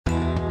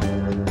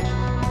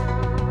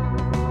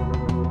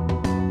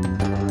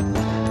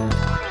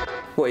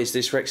What is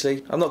this,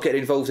 Rexley? I'm not getting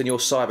involved in your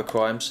cyber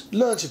crimes.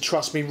 Learn to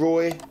trust me,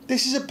 Roy.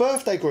 This is a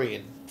birthday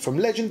greeting from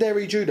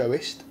legendary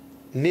judoist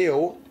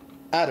Neil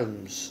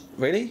Adams.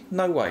 Really?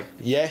 No way.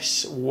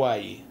 Yes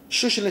way.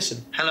 Shush and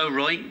listen. Hello,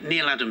 Roy.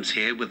 Neil Adams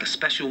here with a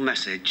special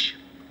message.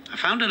 I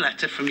found a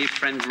letter from your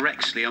friend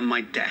Rexley on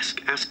my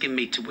desk asking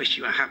me to wish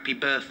you a happy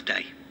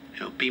birthday.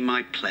 It'll be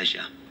my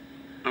pleasure.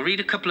 I'll read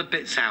a couple of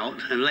bits out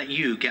and let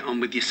you get on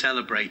with your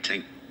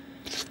celebrating.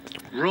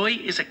 Roy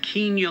is a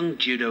keen young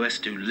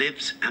judoist who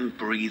lives and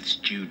breathes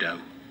judo.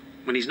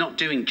 When he's not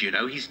doing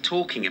judo, he's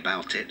talking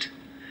about it.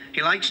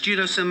 He likes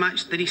judo so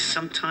much that he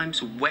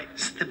sometimes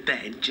wets the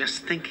bed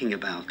just thinking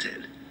about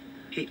it.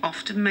 He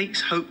often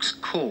makes hoax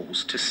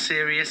calls to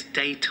serious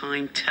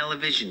daytime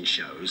television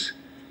shows.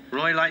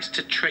 Roy likes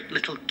to trick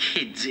little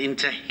kids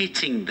into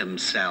hitting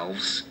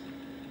themselves.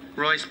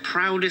 Roy's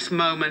proudest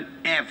moment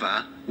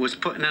ever was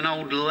putting an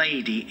old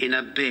lady in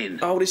a bin.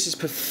 Oh, this is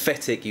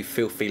pathetic, you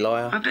filthy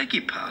liar. I beg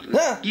your pardon?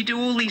 Ah. You do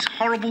all these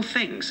horrible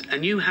things,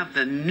 and you have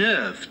the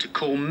nerve to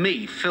call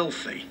me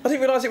filthy. I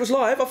didn't realise it was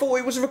live. I thought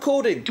it was a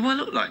recording. Do I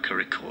look like a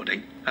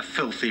recording? A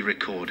filthy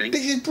recording?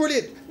 This is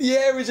brilliant. The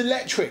air is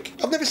electric.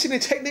 I've never seen a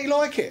technique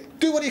like it.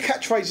 Do one of your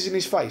catchphrases in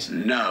his face.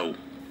 No.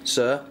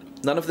 Sir,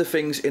 none of the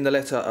things in the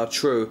letter are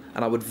true,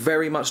 and I would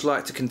very much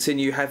like to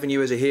continue having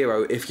you as a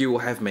hero if you will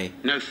have me.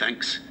 No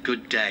thanks.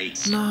 Good day.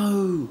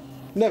 No.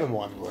 Never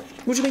mind, Roy.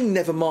 What do you mean,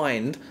 never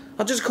mind?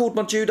 I just called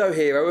my judo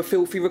hero a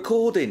filthy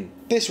recording.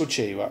 This will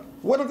cheer you up.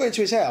 When I got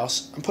into his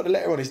house and put the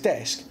letter on his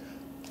desk,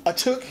 I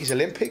took his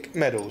Olympic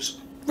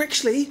medals.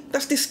 Rexley,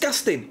 that's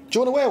disgusting. Do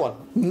you want to wear one?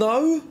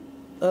 No.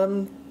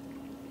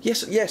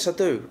 Yes, I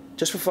do.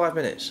 Just for 5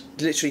 minutes.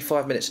 Literally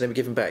 5 minutes and then we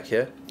give him back,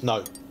 yeah?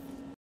 No.